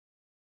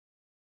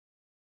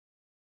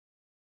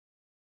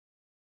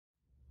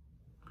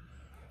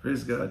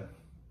Praise God.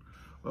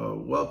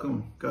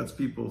 Welcome, God's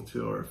people,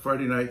 to our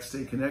Friday night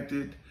Stay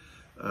Connected.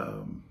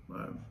 I'm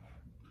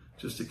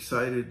just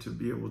excited to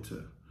be able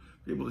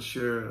to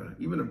share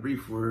even a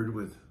brief word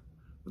with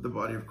the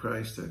body of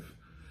Christ. I've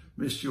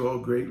missed you all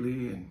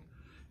greatly, and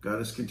God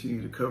has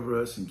continued to cover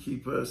us and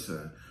keep us.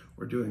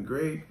 We're doing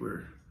great.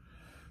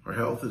 Our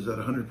health is at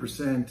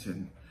 100%,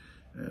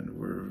 and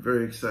we're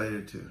very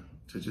excited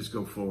to just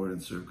go forward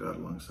and serve God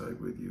alongside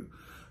with you.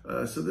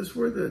 So this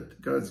word that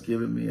God's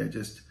given me,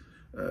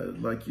 I'd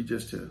like you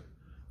just to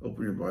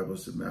open your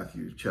Bibles to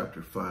Matthew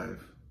chapter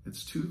 5.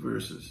 It's two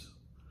verses.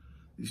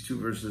 These two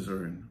verses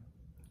are in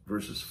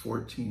verses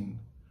 14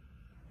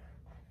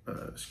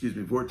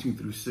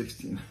 through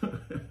 16.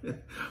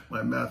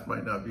 My math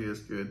might not be as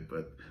good,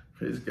 but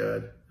praise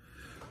God.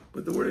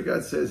 But the Word of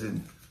God says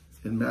in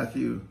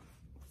Matthew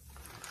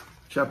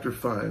chapter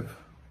 5,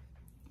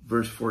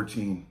 verse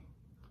 14,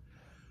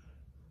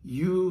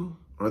 "You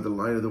are the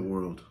light of the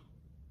world.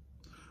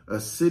 A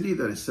city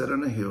that is set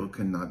on a hill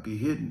cannot be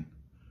hidden,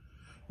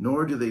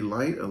 nor do they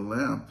light a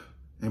lamp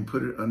and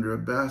put it under a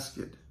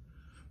basket,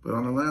 but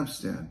on a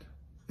lampstand,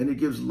 and it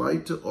gives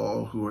light to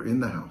all who are in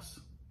the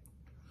house.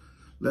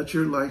 Let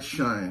your light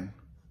shine,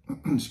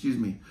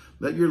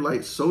 let your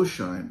light so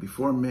shine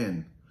before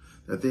men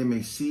that they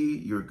may see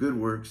your good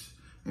works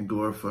and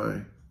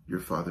glorify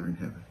your Father in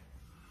heaven."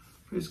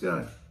 Praise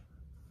God.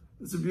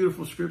 It's a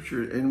beautiful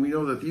scripture, and we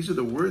know that these are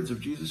the words of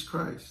Jesus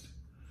Christ.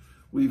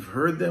 We've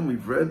heard them,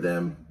 we've read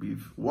them,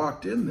 we've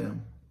walked in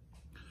them.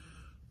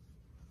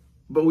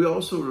 But we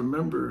also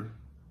remember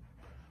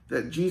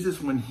that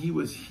Jesus, when he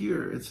was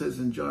here, it says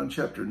in John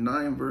chapter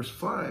 9, verse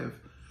 5,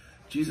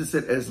 Jesus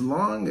said, "As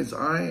long as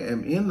I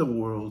am in the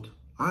world,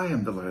 I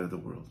am the light of the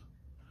world."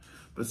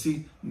 But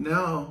see,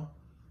 now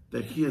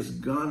that he has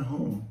gone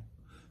home,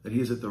 that he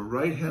is at the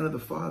right hand of the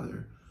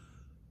Father,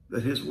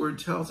 that his word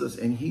tells us,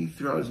 and he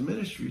throughout his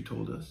ministry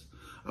told us,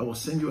 "I will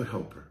send you a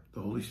helper,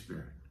 the Holy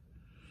Spirit."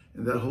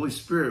 And that Holy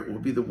Spirit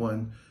will be the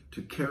one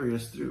to carry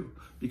us through,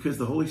 because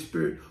the Holy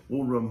Spirit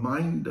will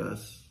remind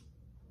us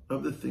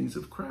of the things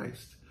of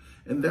Christ.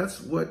 And that's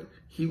what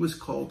he was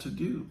called to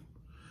do.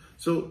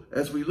 So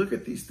as we look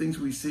at these things,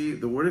 we see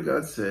the Word of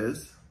God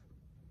says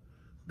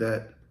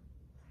that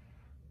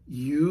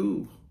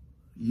you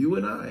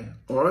and I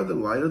are the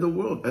light of the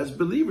world. As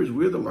believers,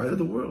 we're the light of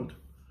the world.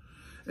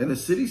 And a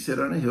city set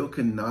on a hill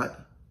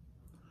cannot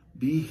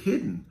be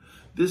hidden.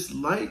 This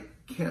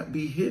light can't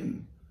be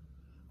hidden.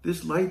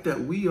 This light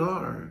that we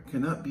are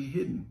cannot be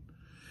hidden.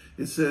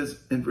 It says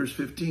in verse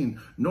 15,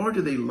 "Nor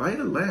do they light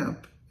a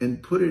lamp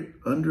and put it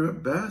under a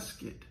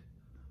basket."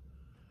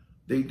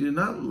 They do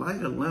not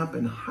light a lamp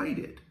and hide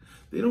it.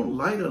 They don't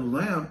light a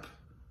lamp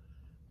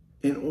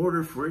in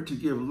order for it to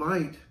give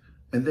light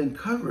and then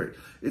cover it.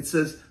 It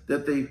says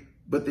that they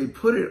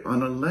put it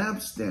on a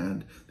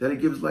lampstand, that it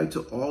gives light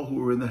to all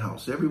who are in the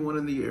house. Everyone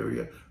in the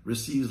area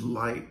receives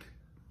light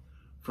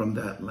from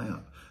that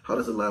lamp. How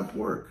does a lamp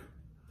work?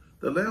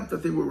 The lamp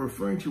that they were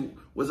referring to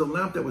was a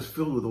lamp that was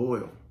filled with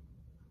oil.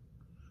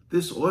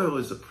 This oil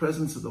is the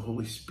presence of the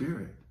Holy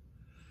Spirit.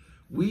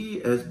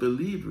 We as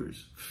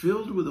believers,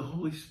 filled with the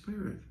Holy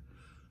Spirit,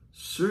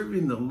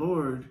 serving the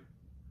Lord,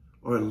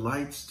 are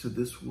lights to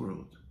this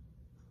world.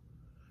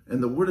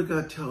 And the Word of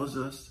God tells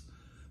us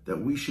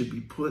that we should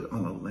be put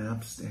on a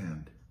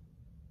lampstand.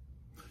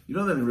 You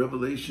know that in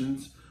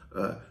Revelations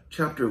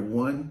chapter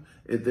 1,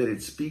 that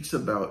it speaks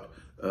about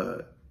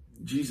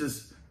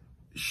Jesus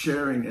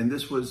sharing, and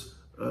this was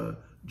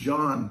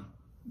John,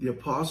 the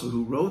apostle,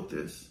 who wrote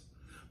this.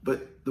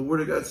 But the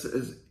Word of God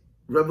says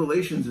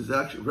revelation is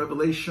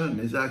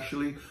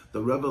actually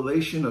the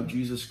revelation of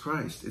Jesus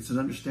Christ. It's an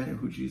understanding of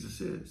who Jesus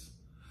is.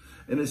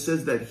 And it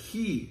says that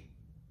he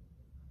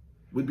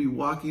would be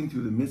walking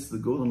through the midst of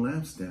the golden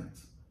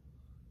lampstands.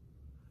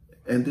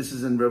 And this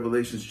is in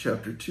Revelations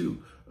chapter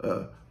 2,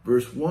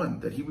 verse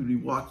 1, that he would be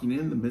walking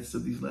in the midst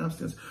of these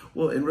lampstands.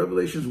 Well, in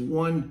Revelations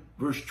 1,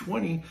 verse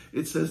 20,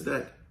 it says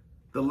that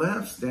the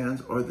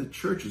lampstands are the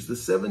churches, the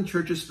 7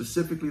 churches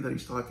specifically that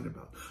he's talking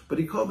about. But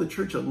he called the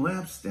church a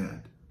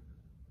lampstand.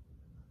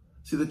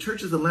 See, the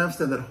church is the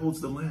lampstand that holds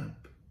the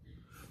lamp,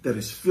 that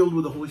is filled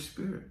with the Holy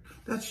Spirit.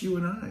 That's you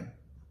and I.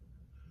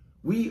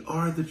 We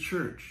are the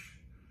church.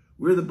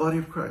 We're the body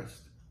of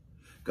Christ.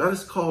 God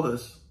has called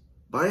us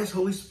by his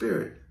Holy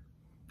Spirit,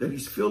 that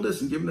he's filled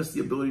us and given us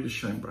the ability to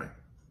shine bright.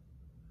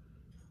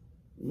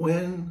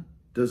 When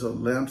does a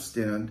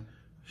lampstand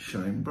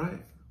shine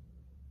bright?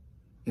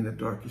 In the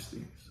darkest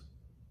days.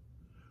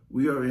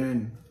 We are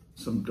in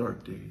some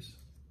dark days.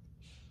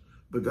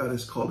 But God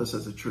has called us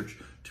as a church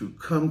to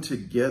come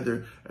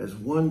together as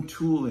one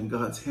tool in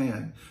God's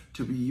hand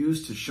to be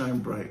used to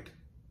shine bright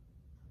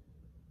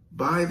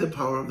by the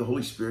power of the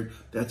Holy Spirit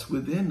that's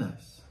within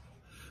us.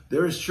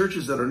 There is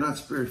churches that are not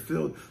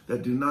Spirit-filled,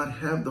 that do not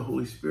have the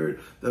Holy Spirit,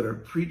 that are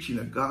preaching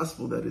a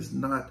gospel that is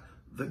not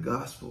the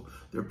gospel.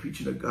 They're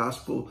preaching a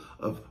gospel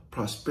of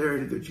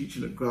prosperity. They're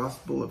teaching a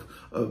gospel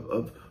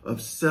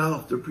of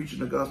self. They're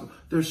preaching a gospel.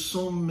 There's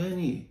so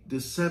many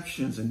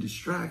deceptions and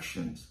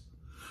distractions.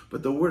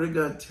 But the Word of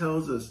God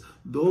tells us,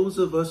 those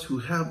of us who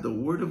have the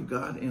Word of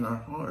God in our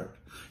heart,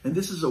 and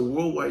this is a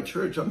worldwide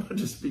church. I'm not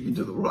just speaking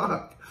to the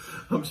Rock.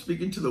 I'm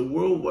speaking to the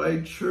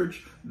worldwide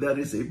church that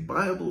is a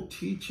Bible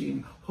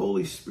teaching,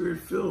 Holy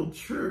Spirit filled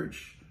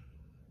church,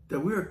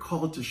 that we are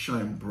called to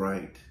shine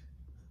bright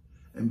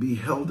and be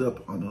held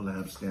up on a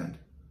lampstand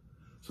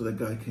so that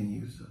God can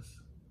use us.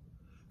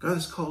 God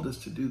has called us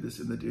to do this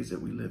in the days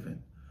that we live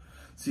in.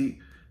 See,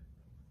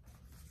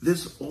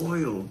 this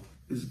oil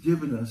is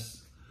given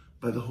us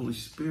by the Holy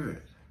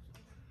Spirit.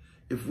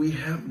 If we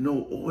have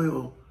no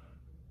oil,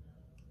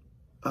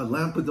 a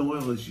lamp with no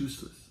oil is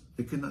useless.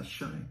 It cannot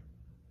shine.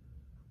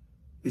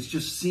 It's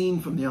just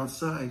seen from the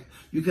outside.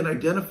 You can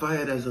identify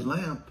it as a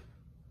lamp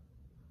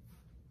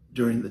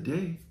during the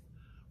day,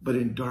 but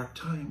in dark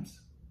times,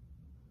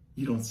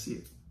 you don't see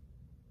it.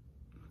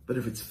 But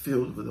if it's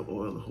filled with the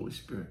oil of the Holy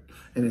Spirit,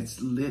 and it's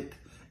lit,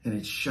 and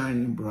it's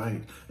shining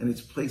bright, and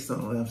it's placed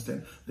on a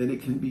lampstand, then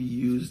it can be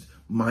used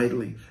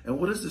mightily. And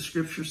what does the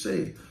scripture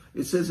say?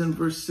 It says in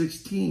verse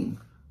 16,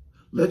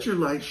 let your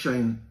light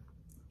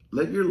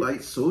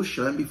so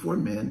shine before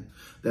men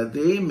that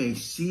they may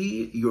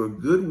see your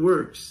good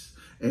works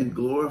and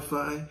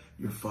glorify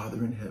your Father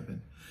in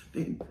heaven.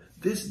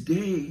 This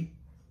day,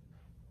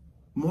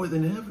 more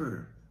than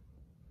ever,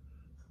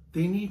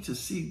 they need to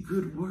see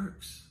good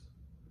works.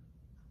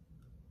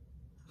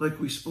 Like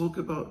we spoke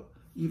about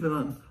even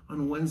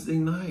on Wednesday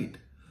night,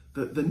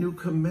 the new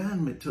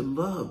commandment to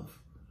love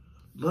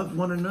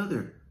one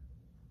another.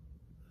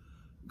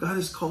 God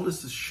has called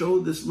us to show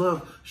this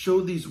love,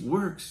 show these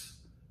works,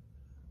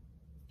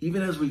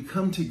 even as we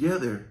come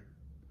together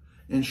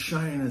and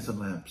shine as a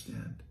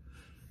lampstand,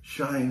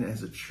 shine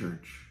as a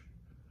church,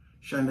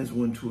 shine as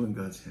one tool in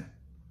God's hand.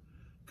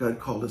 God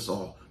called us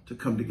all to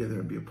come together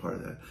and be a part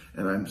of that.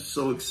 And I'm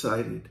so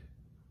excited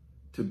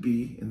to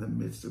be in the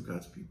midst of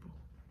God's people.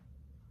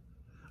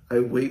 I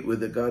wait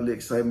with a godly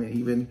excitement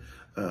even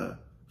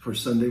for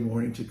Sunday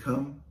morning to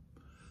come,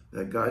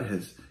 that God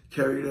has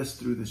carried us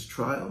through this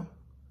trial,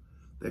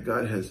 that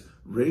God has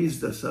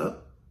raised us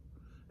up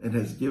and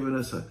has given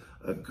us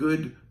a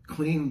good,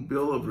 clean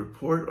bill of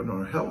report on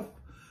our health.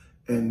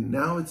 And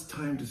now it's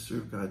time to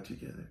serve God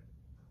together.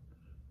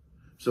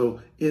 So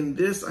in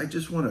this, I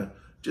just want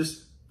to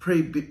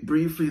pray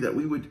briefly that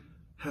we would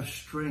have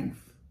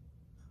strength,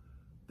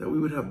 that we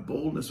would have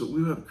boldness, that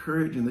we would have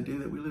courage in the day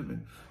that we live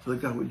in, so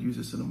that God would use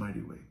us in a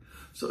mighty way.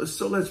 So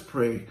let's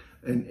pray,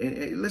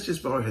 and let's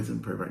just bow our heads in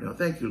prayer right now.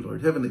 Thank you,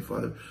 Lord. Heavenly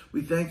Father,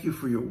 we thank you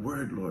for your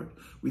word, Lord.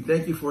 We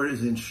thank you for it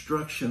as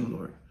instruction,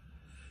 Lord.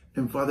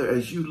 And Father,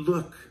 as you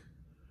look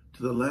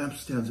to the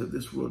lampstands of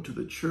this world, to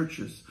the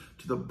churches,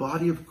 to the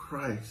body of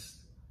Christ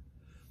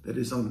that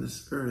is on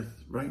this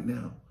earth right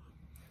now,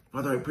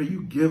 Father, I pray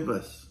you give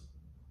us,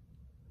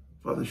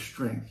 Father,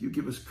 strength. You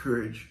give us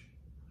courage.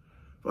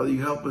 Father,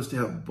 you help us to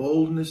have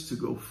boldness to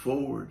go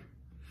forward.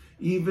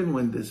 Even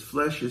when this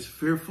flesh is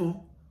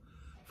fearful,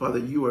 Father,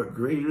 you are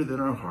greater than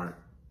our heart.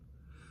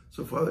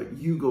 So, Father,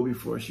 you go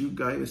before us. You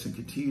guide us and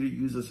continue to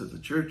use us as a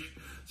church.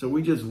 So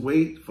we just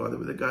wait, Father,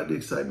 with a godly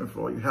excitement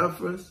for all you have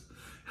for us.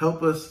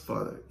 Help us,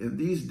 Father, in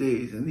these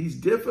days, in these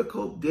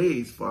difficult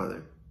days,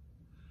 Father,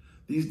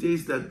 these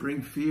days that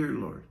bring fear,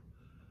 Lord,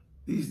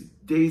 these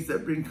days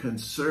that bring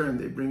concern,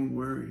 they bring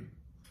worry.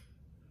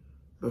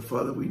 But,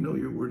 Father, we know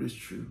your word is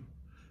true.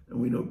 And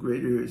we know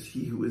greater is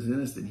he who is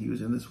in us than he who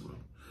is in this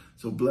world.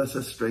 So bless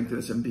us, strengthen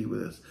us, and be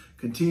with us.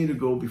 Continue to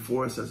go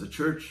before us as a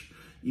church,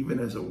 even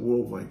as a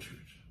worldwide church.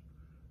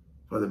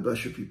 Father,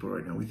 bless your people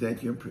right now. We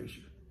thank you and praise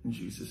you. In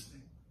Jesus'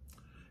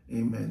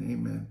 name. Amen.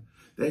 Amen.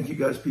 Thank you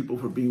guys, people,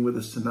 for being with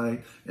us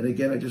tonight. And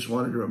again, I just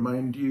wanted to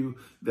remind you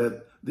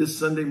that this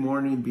Sunday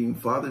morning, being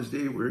Father's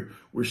Day,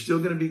 we're still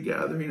going to be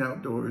gathering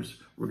outdoors.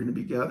 We're going to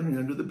be gathering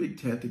under the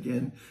big tent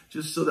again,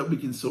 just so that we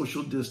can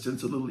social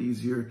distance a little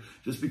easier,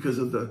 just because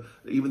of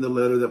even the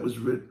letter that was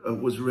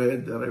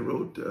read that I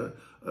wrote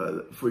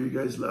for you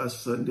guys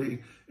last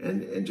Sunday,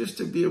 and just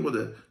to be able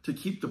to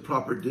keep the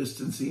proper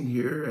distancing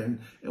here.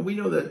 And we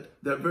know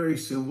that very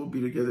soon we'll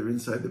be together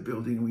inside the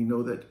building. We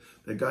know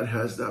that God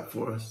has that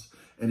for us.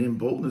 And in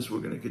boldness, we're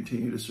going to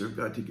continue to serve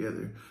God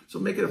together. So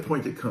make it a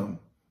point to come.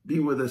 Be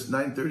with us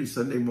 9:30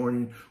 Sunday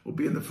morning. We'll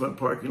be in the front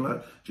parking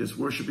lot, just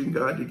worshiping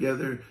God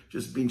together,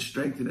 just being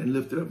strengthened and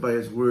lifted up by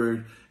his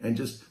word, and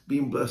just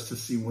being blessed to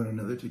see one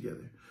another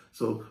together.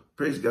 So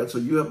praise God. So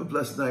you have a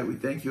blessed night. We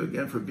thank you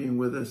again for being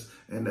with us.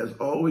 And as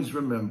always,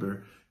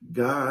 remember,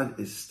 God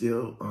is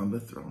still on the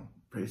throne.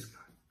 Praise God.